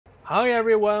Hi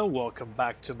everyone, welcome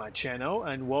back to my channel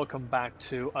and welcome back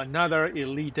to another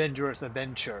Elite Dangerous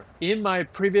adventure. In my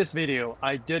previous video,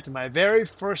 I did my very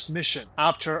first mission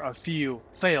after a few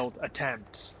failed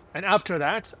attempts. And after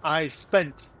that, I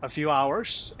spent a few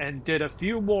hours and did a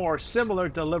few more similar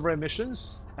delivery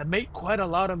missions and made quite a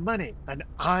lot of money. And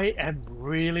I am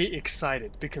really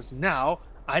excited because now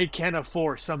I can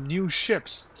afford some new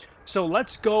ships. So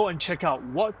let's go and check out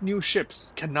what new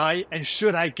ships can I and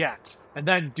should I get, and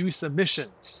then do some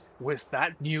missions with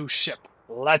that new ship.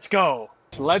 Let's go!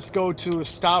 Let's go to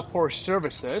Starport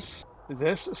Services.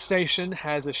 This station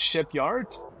has a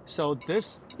shipyard. So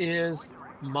this is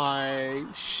my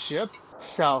ship,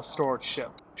 self-storage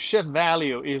ship. Ship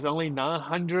value is only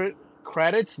 900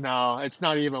 credits. No, it's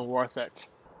not even worth it.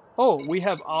 Oh, we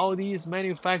have all these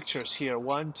manufacturers here.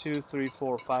 1, 2, 3,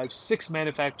 4, 5, 6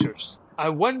 manufacturers. I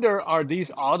wonder, are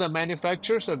these all the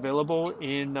manufacturers available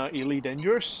in Elite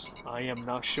Dangerous? I am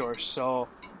not sure. So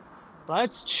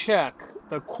let's check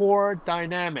the core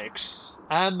dynamics.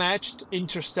 Unmatched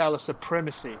interstellar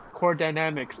supremacy. Core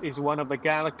Dynamics is one of the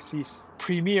galaxy's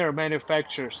premier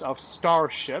manufacturers of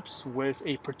starships with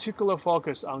a particular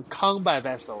focus on combat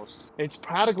vessels. Its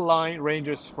product line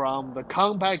ranges from the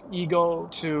compact Eagle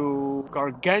to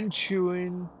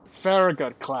gargantuan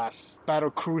Farragut class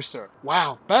battle cruiser.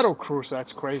 Wow, battle cruiser,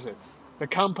 that's crazy. The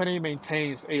company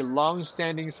maintains a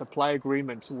long-standing supply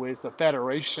agreement with the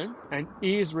Federation and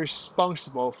is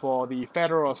responsible for the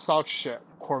Federal Assault Ship,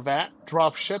 Corvette,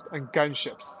 Dropship, and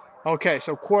Gunships. Okay,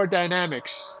 so core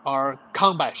dynamics are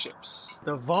combat ships.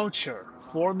 The Vulture,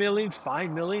 4 million,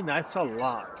 5 million, that's a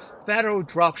lot. Federal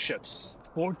dropships,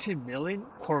 14 million.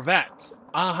 Corvette,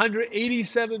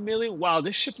 187 million. Wow,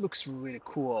 this ship looks really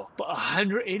cool. But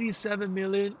 187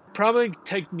 million probably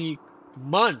take me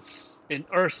months in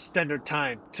Earth Standard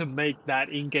Time to make that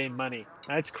in-game money.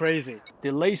 That's crazy.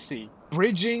 Delacy,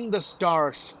 bridging the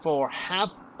stars for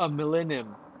half a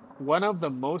millennium. One of the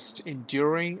most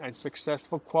enduring and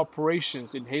successful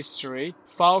corporations in history,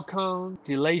 Falcon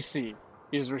Delacy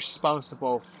is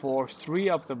responsible for 3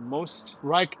 of the most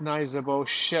recognizable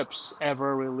ships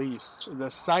ever released. The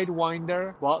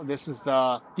Sidewinder, well, this is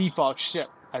the default ship.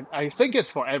 And I think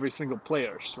it's for every single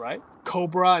players, right?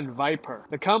 Cobra and Viper.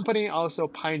 The company also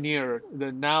pioneered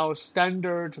the now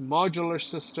standard modular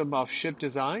system of ship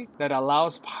design that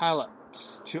allows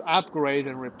pilots to upgrade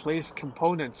and replace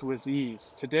components with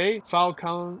ease. Today,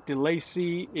 Falcon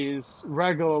Delacy is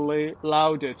regularly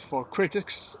lauded for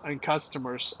critics and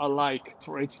customers alike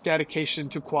for its dedication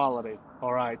to quality.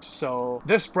 Alright, so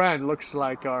this brand looks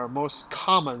like our most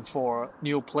common for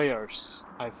new players,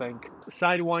 I think.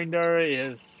 Sidewinder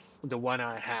is the one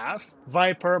I have.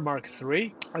 Viper Mark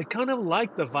III. I kind of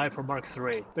like the Viper Mark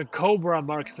III. The Cobra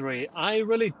Mark III, I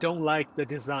really don't like the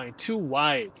design. Too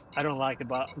wide. I don't like it.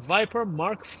 But Viper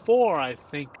Mark IV, I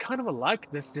think, kind of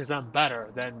like this design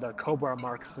better than the Cobra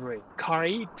Mark III.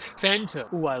 Kite Phantom.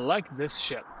 Ooh, I like this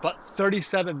ship. But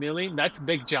 37 million, that's a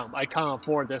big jump. I can't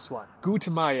afford this one.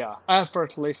 Gutamaya,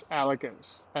 Effortless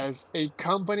Elegance. As a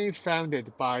company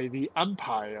founded by the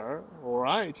Empire,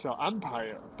 alright, so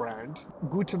Empire brand,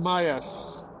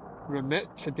 Gutamaya's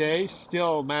remit today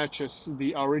still matches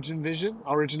the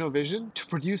original vision to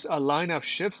produce a line of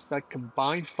ships that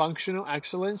combine functional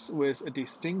excellence with a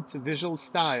distinct visual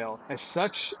style. As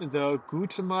such, the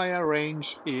Gutamaya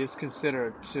range is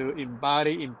considered to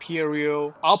embody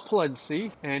imperial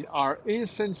opulency and are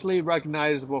instantly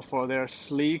recognizable for their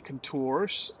sleek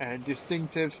contours and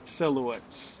distinctive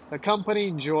silhouettes. The company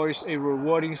enjoys a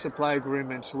rewarding supply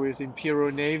agreement with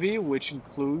Imperial Navy, which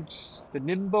includes the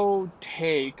nimble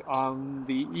take on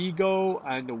the Eagle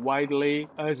and the widely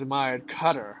admired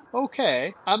cutter.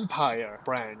 Okay, Empire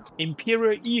brand.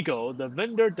 Imperial Eagle, the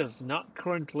vendor does not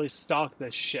currently stock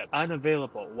the ship.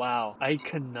 Unavailable. Wow, I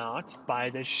cannot buy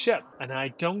the ship, and I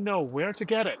don't know where to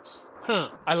get it.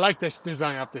 I like this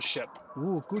design of the ship.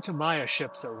 Ooh, Gutamaya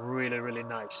ships are really, really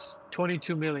nice.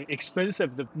 22 million.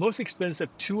 Expensive. The most expensive,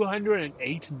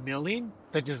 208 million.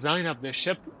 The design of the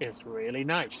ship is really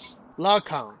nice.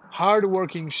 Lakon,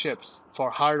 hardworking ships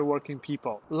for hardworking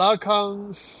people. Lakon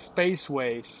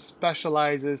Spaceway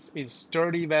specializes in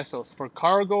sturdy vessels for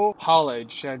cargo,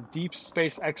 haulage, and deep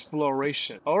space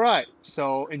exploration. Alright,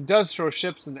 so industrial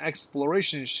ships and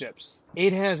exploration ships.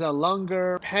 It has a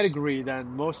longer pedigree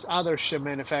than most other ship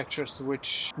manufacturers,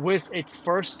 which, with its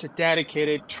first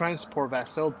dedicated transport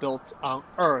vessel built on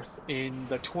Earth in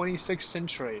the 26th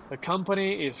century, the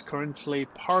company is currently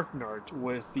partnered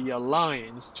with the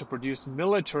Alliance to produce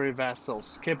military military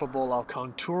vessels capable of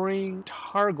contouring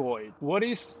Targoid. What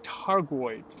is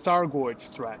Targoid? Thargoid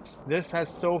threat. This has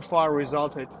so far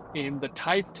resulted in the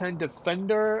Titan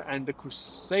Defender and the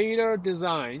Crusader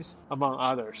designs, among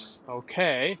others.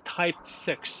 Okay, Type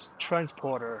 6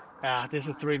 transporter. This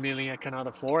is 3 million I cannot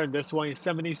afford, and this one is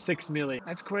 76 million.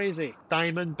 That's crazy.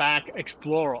 Diamondback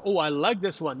Explorer. Oh, I like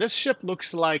this one. This ship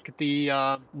looks like the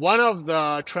one of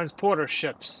the transporter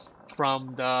ships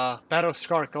from the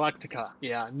Battlestar Galactica.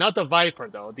 Yeah, not the Viper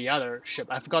though, the other ship.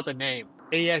 I forgot the name.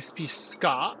 ASP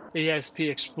Scott, ASP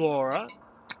Explorer.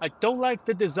 I don't like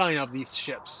the design of these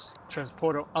ships.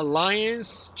 Transporter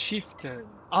Alliance Chieftain.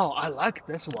 Oh, I like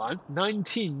this one.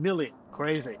 19 million.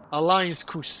 Crazy. Alliance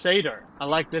Crusader. I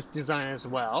like this design as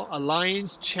well.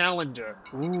 Alliance Challenger.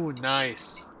 Ooh,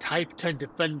 nice. Type 10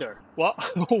 Defender. Well,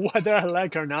 whether I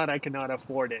like or not, I cannot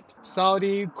afford it.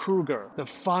 Saudi Kruger. The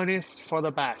finest for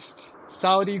the best.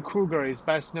 Saudi Kruger is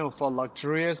best known for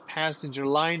luxurious passenger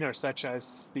liners such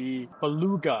as the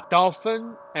Beluga,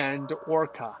 Dolphin, and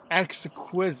Orca.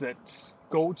 Exquisite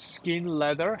goat skin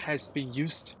leather has been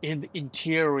used in the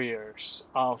interiors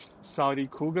of Saudi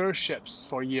Kruger ships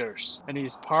for years and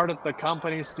is part of the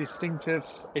company's distinctive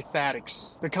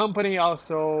aesthetics. The company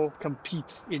also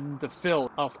competes in the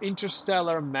field of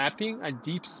interstellar mapping and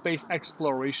deep space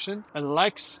exploration and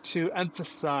likes to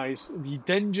emphasize the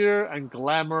danger and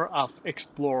glamour of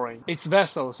exploring. Its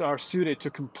vessels are suited to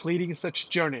completing such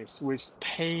journeys with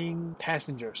paying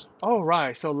passengers. Oh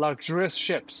right, so luxurious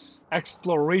ships,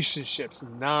 exploration ships.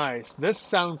 Nice. This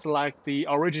sounds like the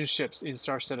origin ships in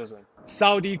Star Citizen.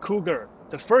 Saudi Kruger.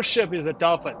 The first ship is a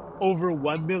Dolphin, over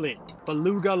 1 million.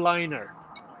 Beluga liner.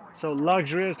 So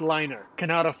luxurious liner,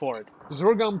 cannot afford.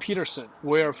 Zorgon Peterson,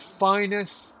 where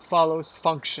finesse follows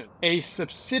function. A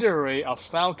subsidiary of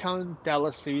Falcon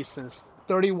Delacy since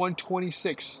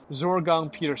 3126,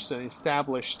 Zorgon Peterson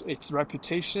established its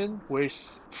reputation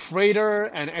with freighter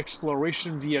and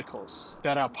exploration vehicles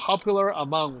that are popular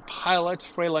among pilot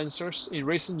freelancers in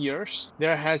recent years.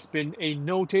 There has been a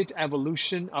noted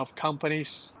evolution of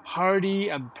company's hardy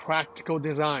and practical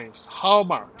designs,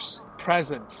 hallmarks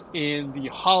present in the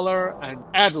Hauler and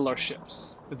Adler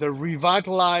ships. The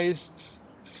revitalized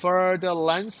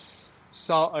Fer-de-Lance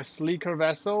saw a sleeker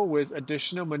vessel with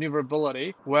additional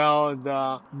maneuverability, while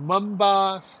the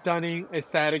Mamba stunning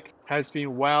aesthetic has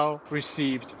been well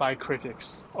received by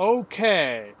critics.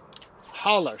 Okay,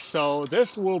 hauler. So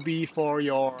this will be for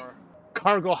your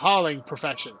cargo hauling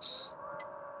professions,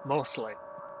 mostly.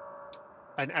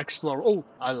 An explorer. Oh,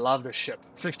 I love the ship.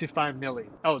 55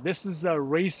 million. Oh, this is a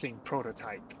racing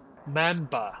prototype.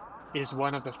 Mamba is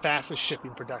one of the fastest ships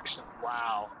in production.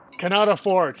 Wow. Cannot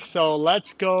afford. So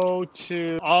let's go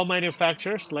to all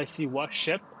manufacturers. Let's see what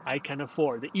ship I can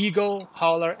afford. The Eagle,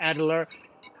 Hauler, Adler.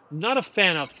 Not a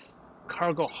fan of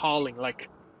cargo hauling, like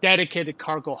dedicated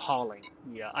cargo hauling.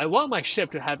 Yeah, I want my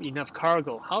ship to have enough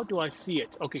cargo. How do I see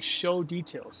it? Okay, show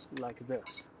details like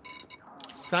this.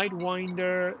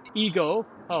 Sidewinder, Eagle.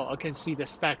 Oh, I can see the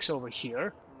specs over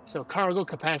here. So cargo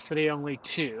capacity only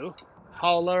 2.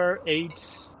 Hauler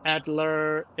 8,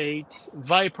 Adler 8,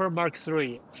 Viper Mark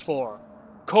 3 4,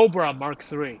 Cobra Mark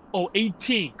 3. Oh,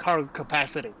 18 cargo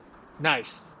capacity.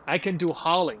 Nice. I can do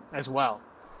hauling as well.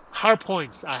 Hard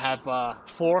points. I have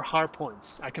 4 hard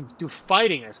points. I can do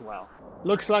fighting as well.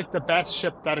 Looks like the best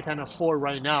ship that I can afford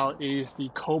right now is the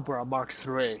Cobra Mark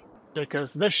 3.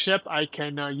 Because this ship I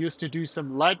can use to do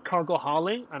some light cargo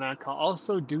hauling, and I can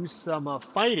also do some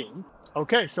fighting.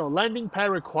 Okay, so landing pad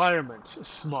requirement,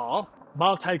 small.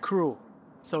 Multi-crew,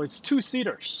 so it's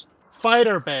 2-seaters.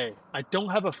 Fighter bay. I don't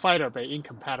have a fighter bay,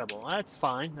 incompatible. That's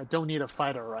fine. I don't need a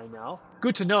fighter right now.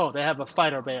 Good to know they have a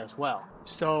fighter bay as well.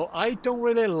 So I don't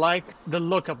really like the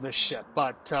look of this ship,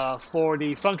 but for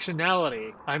the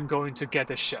functionality, I'm going to get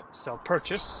this ship. So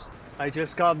purchase. I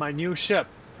just got my new ship.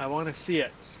 I want to see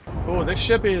it. Oh, this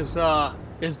ship is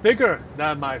bigger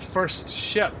than my first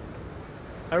ship.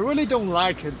 I really don't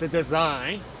like the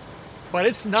design, but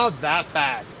it's not that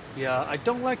bad. Yeah, I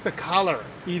don't like the color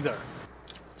either.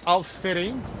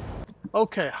 Outfitting.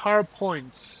 Okay, hard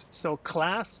points. So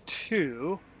class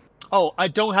 2. Oh, I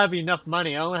don't have enough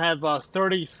money. I only have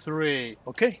 33.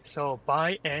 Okay, so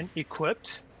buy and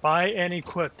equipped. Buy and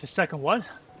equipped. The second one.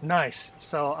 Nice.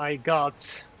 So I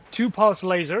got 2 pulse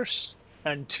lasers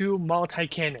and 2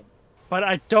 multi-cannon. But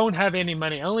I don't have any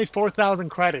money. Only 4,000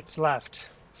 credits left.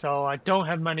 So I don't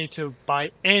have money to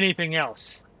buy anything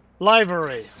else.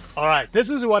 Livery. Alright,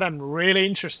 this is what I'm really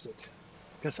interested.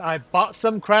 Because I bought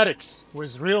some credits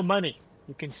with real money.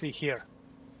 You can see here.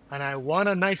 And I want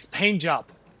a nice paint job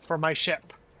for my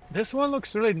ship. This one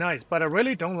looks really nice, but I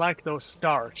really don't like those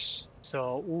stars.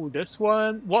 So, ooh, this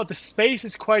one, well, the space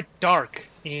is quite dark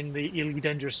in the Elite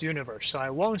Dangerous universe, so I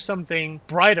want something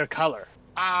brighter color.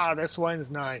 Ah, this one is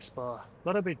nice, but a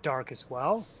little bit dark as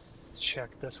well. Let's check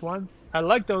this one. I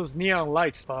like those neon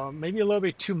lights, but maybe a little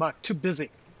bit too much, too busy.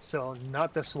 So,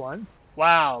 not this one.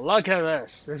 Wow, look at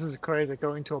this. This is crazy,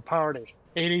 going to a party.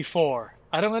 84.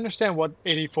 I don't understand what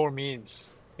 84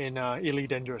 means in Elite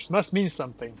Dangerous. Must mean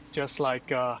something, just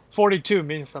like 42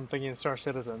 means something in Star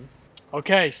Citizen.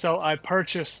 Okay, so I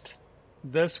purchased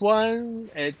this one.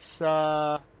 It's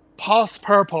Pulse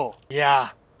Purple.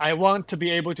 Yeah, I want to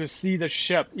be able to see the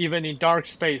ship even in dark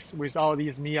space with all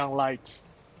these neon lights.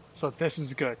 So this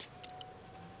is good.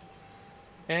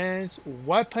 And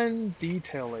weapon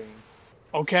detailing.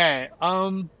 Okay,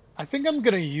 I think I'm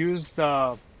gonna use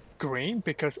the green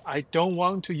because I don't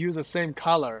want to use the same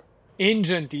color.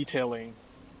 Engine detailing.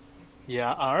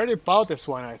 Yeah, I already bought this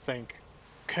one, I think.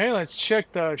 Okay, let's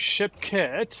check the ship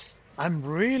kit. I'm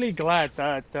really glad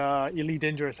that Elite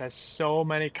Dangerous has so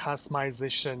many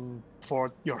customization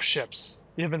for your ships.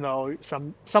 Even though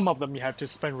some of them you have to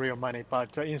spend real money,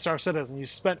 but in Star Citizen you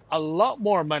spend a lot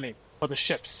more money for the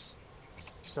ships.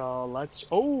 So let's...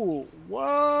 Oh,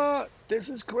 what? This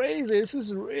is crazy. This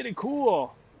is really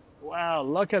cool. Wow,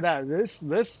 look at that.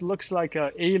 This looks like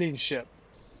an alien ship.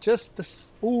 Just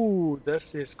this... Ooh,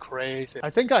 this is crazy. I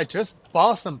think I just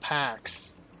bought some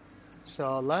packs.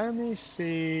 So let me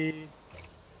see...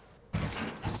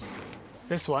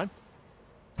 This one.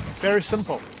 Very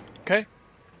simple. Okay.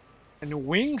 And the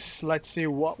wings, let's see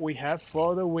what we have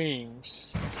for the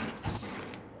wings.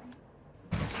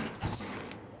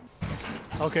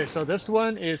 Okay, so this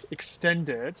one is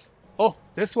extended. Oh,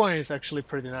 this one is actually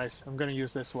pretty nice. I'm gonna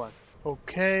use this one.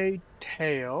 Okay,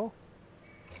 tail.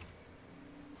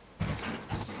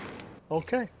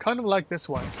 Okay, kind of like this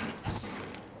one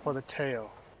for the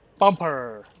tail.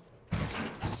 Bumper.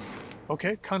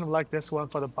 Okay, kind of like this one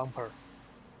for the bumper.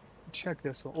 Check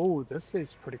this one. Oh, this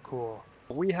is pretty cool.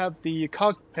 We have the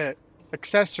cockpit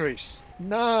accessories.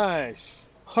 Nice.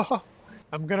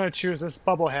 I'm gonna choose this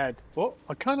bubble head. Oh,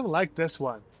 I kind of like this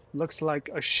one. Looks like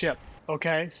a ship.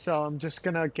 Okay, so I'm just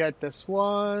gonna get this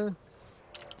one.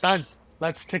 Done.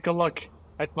 Let's take a look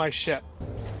at my ship.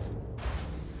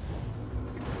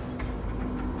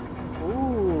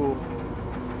 Ooh.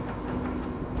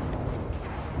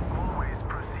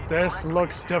 This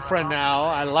looks different now.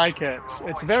 I like it.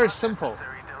 It's very simple.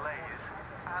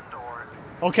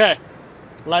 Okay,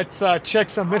 let's check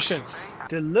some missions.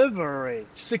 Delivery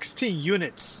 16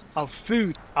 units of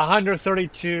food,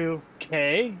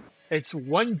 132k. It's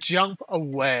one jump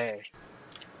away.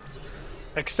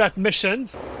 Accept mission.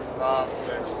 Love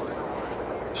this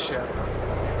ship.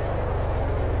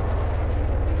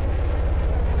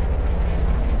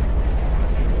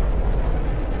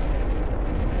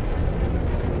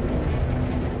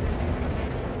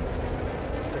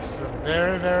 This is a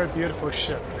very, very beautiful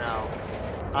ship now.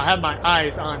 I have my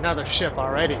eyes on another ship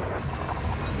already.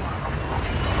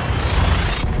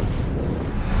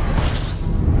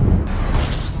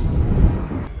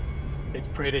 It's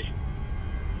pretty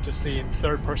to see in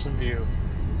third-person view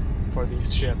for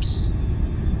these ships.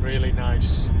 Really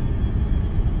nice.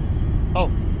 Oh,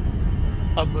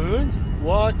 a moon?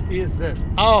 What is this?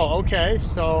 Oh, okay,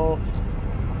 so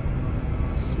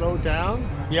slow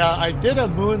down. Yeah, I did a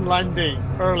moon landing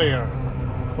earlier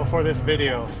before this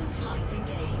video.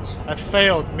 I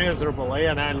failed miserably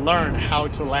and I learned how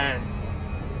to land.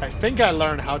 I think I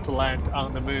learned how to land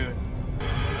on the moon.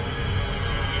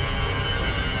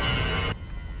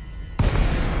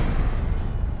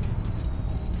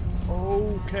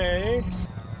 Okay.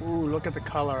 Ooh, look at the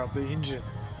color of the engine.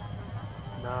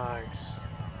 Nice.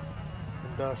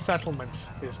 And the settlement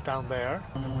is down there.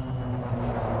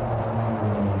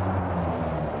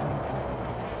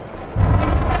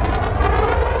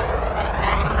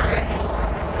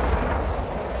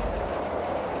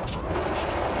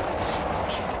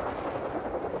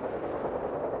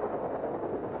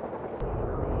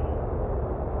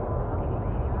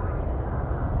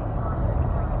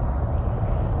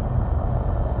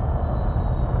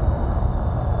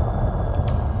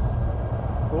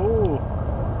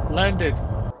 Landed.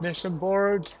 Mission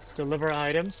board. Deliver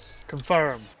items.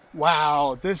 Confirm.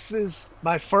 Wow, this is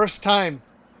my first time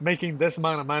making this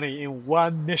amount of money in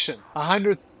one mission.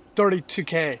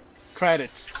 132k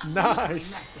credits.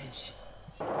 Nice.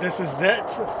 This is it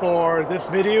for this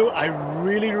video. I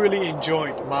really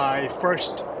enjoyed my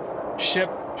first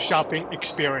ship shopping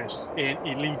experience in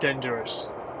Elite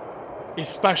Dangerous.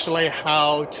 Especially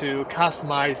how to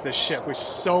customize the ship with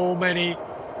so many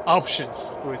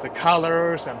options with the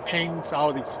colors and paints,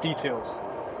 all these details.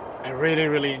 I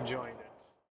really enjoy it.